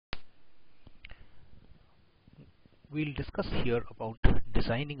We'll discuss here about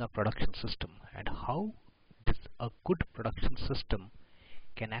designing a production system and how a good production system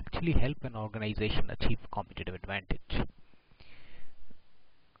can actually help an organization achieve competitive advantage.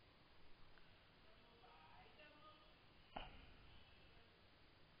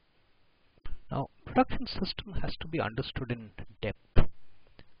 Now, production system has to be understood in depth,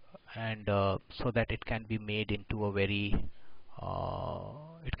 and so that it can be made into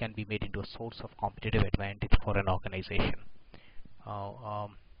a source of competitive advantage for an organization.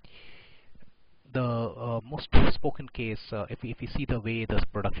 The most spoken case, if you see the way the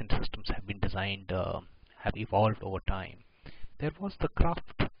production systems have been designed, have evolved over time. There was the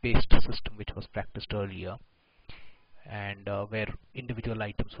craft-based system which was practiced earlier, and where individual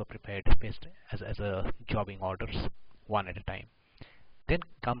items were prepared based as a jobbing orders, one at a time. Then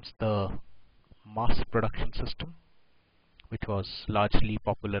comes the mass production system, which was largely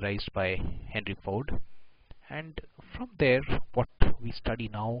popularized by Henry Ford. And from there, what we study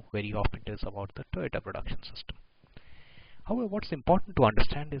now very often is about the Toyota production system. However, what's important to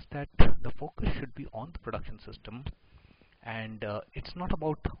understand is that the focus should be on the production system, and it's not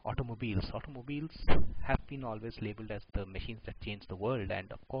about automobiles. Automobiles have been always labeled as the machines that change the world,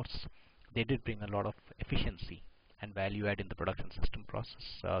 and of course they did bring a lot of efficiency and value add in the production system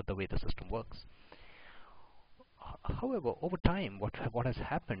process, the way the system works. However, over time, what has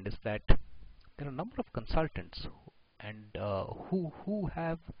happened is that there are a number of consultants and who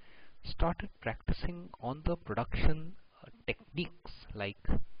have started practicing on the production techniques like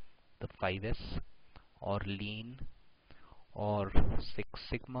the 5S or Lean or Six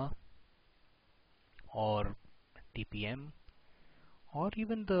Sigma or TPM or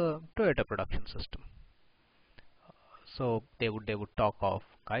even the Toyota production system. So they would talk of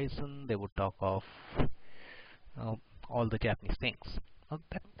Kaizen, they would talk of all the Japanese things.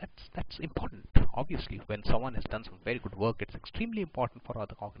 That's important. Obviously, when someone has done some very good work, it's extremely important for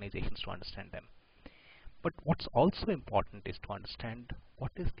other organizations to understand them. But what's also important is to understand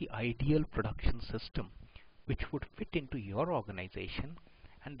what is the ideal production system which would fit into your organization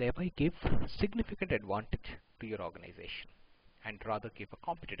and thereby give significant advantage to your organization and rather give a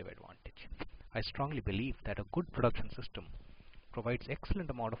competitive advantage. I strongly believe that a good production system provides excellent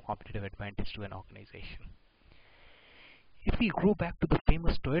amount of competitive advantage to an organization. If we go back to the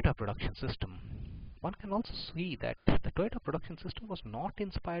famous Toyota production system, one can also see that the Toyota production system was not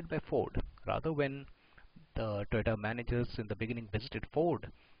inspired by Ford. Rather, when the Toyota managers in the beginning visited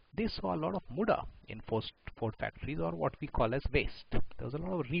Ford, they saw a lot of muda in Ford factories, or what we call as waste. There was a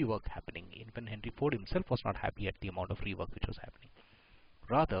lot of rework happening. Even Henry Ford himself was not happy at the amount of rework which was happening.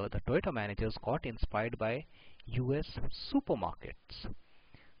 Rather, the Toyota managers got inspired by US supermarkets.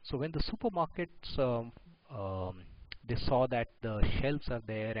 So when the supermarkets they saw that the shelves are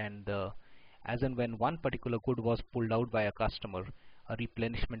there, and as and when one particular good was pulled out by a customer, a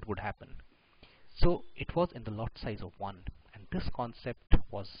replenishment would happen. So it was in the lot size of one, and this concept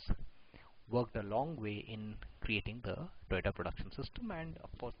was worked a long way in creating the Toyota production system, and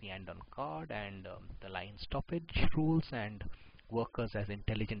of course the end on card and the line stoppage rules and workers as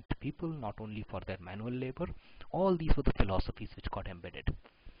intelligent people, not only for their manual labor. All these were the philosophies which got embedded.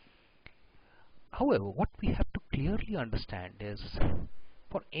 However, what we have to clearly understand is,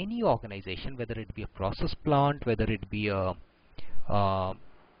 for any organization, whether it be a process plant, whether it be a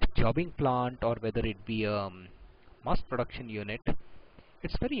jobbing plant, or whether it be a mass production unit,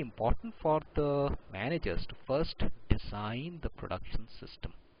 it's very important for the managers to first design the production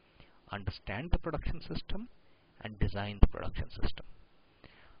system, understand the production system, and design the production system.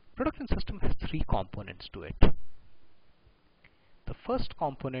 Production system has three components to it. The first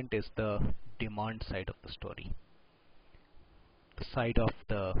component is the demand side of the story, the side of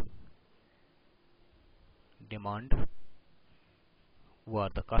the demand. Who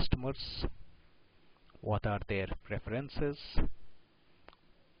are the customers? What are their preferences?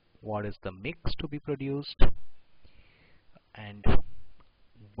 What is the mix to be produced? And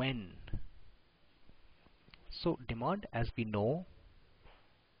when? So demand, as we know,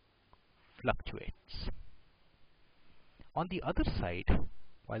 fluctuates. On the other side,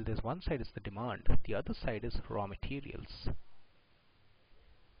 while there's one side is the demand, the other side is raw materials.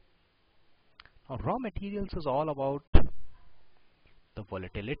 Now, raw materials is all about the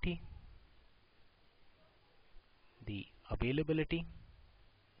volatility, the availability,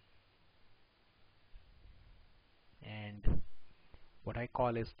 and what I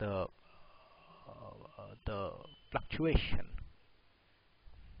call is the fluctuation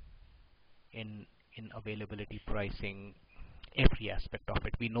in availability, pricing, every aspect of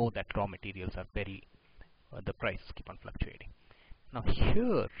it. We know that raw materials are very the prices keep on fluctuating. Now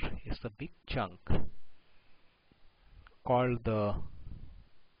here is the big chunk called the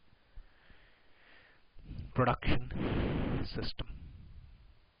production system,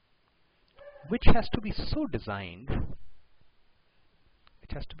 which has to be so designed,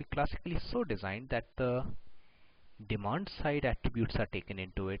 which has to be classically so designed that the demand side attributes are taken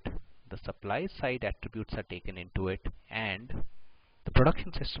into it, the supply side attributes are taken into it, and the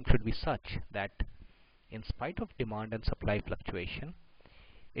production system should be such that in spite of demand and supply fluctuation,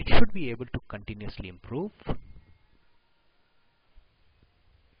 it should be able to continuously improve.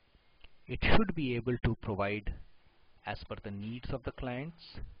 It should be able to provide as per the needs of the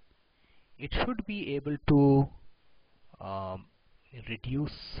clients. It should be able to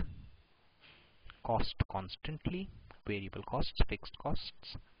reduce cost constantly, variable costs, fixed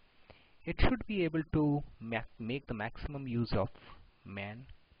costs. It should be able to make the maximum use of man,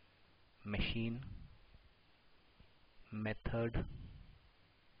 machine, method,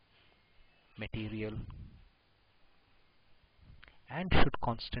 material, and should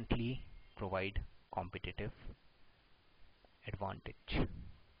constantly provide competitive advantage.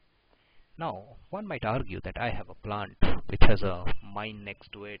 Now, one might argue that I have a plant which has a mine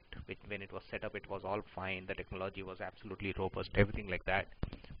next to it, which when it was set up, it was all fine, the technology was absolutely robust, everything like that.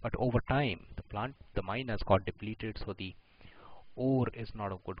 But over time, the mine has got depleted, so the ore is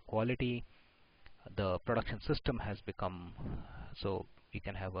not of good quality. The production system has become, so we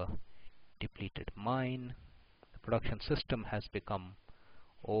can have a depleted mine. The production system has become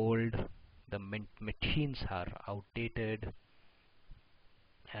old. The machines are outdated,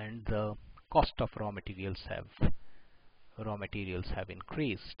 and the cost of raw materials have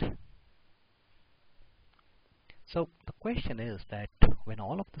increased. So the question is that when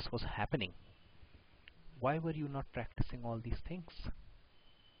all of this was happening, why were you not practicing all these things?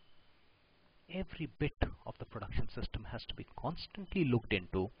 Every bit of the production system has to be constantly looked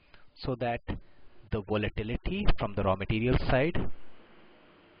into so that the volatility from the raw material side,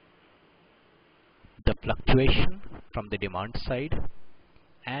 the fluctuation from the demand side,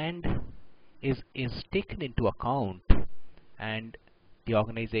 and is taken into account, and the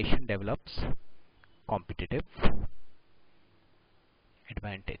organization develops competitive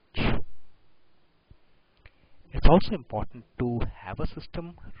advantage. It's also important to have a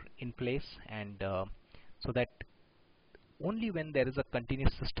system in place, and so that only when there is a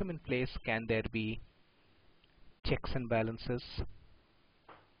continuous system in place can there be checks and balances,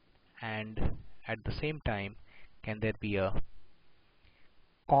 and at the same time can there be a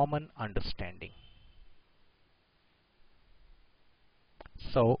common understanding.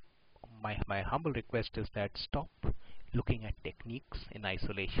 So my humble request is that stop looking at techniques in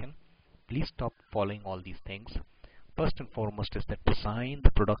isolation. Please stop following all these things. First and foremost is that design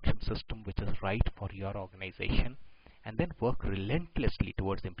the production system which is right for your organization, and then work relentlessly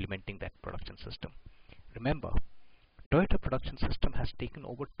towards implementing that production system. Remember, Toyota production system has taken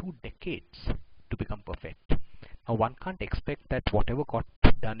over 2 decades to become perfect. Now one can't expect that whatever got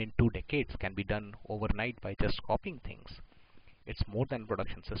done in 2 decades can be done overnight by just copying things. It's more than a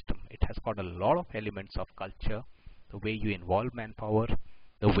production system. It has got a lot of elements of culture, the way you involve manpower,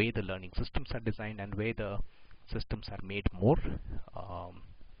 the way the learning systems are designed, and way the systems are made more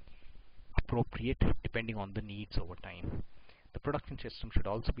appropriate depending on the needs over time. The production system should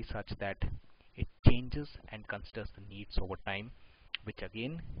also be such that it changes and considers the needs over time, which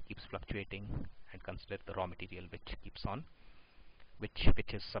again keeps fluctuating, and considers the raw material which keeps on, which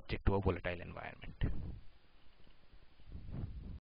is subject to a volatile environment.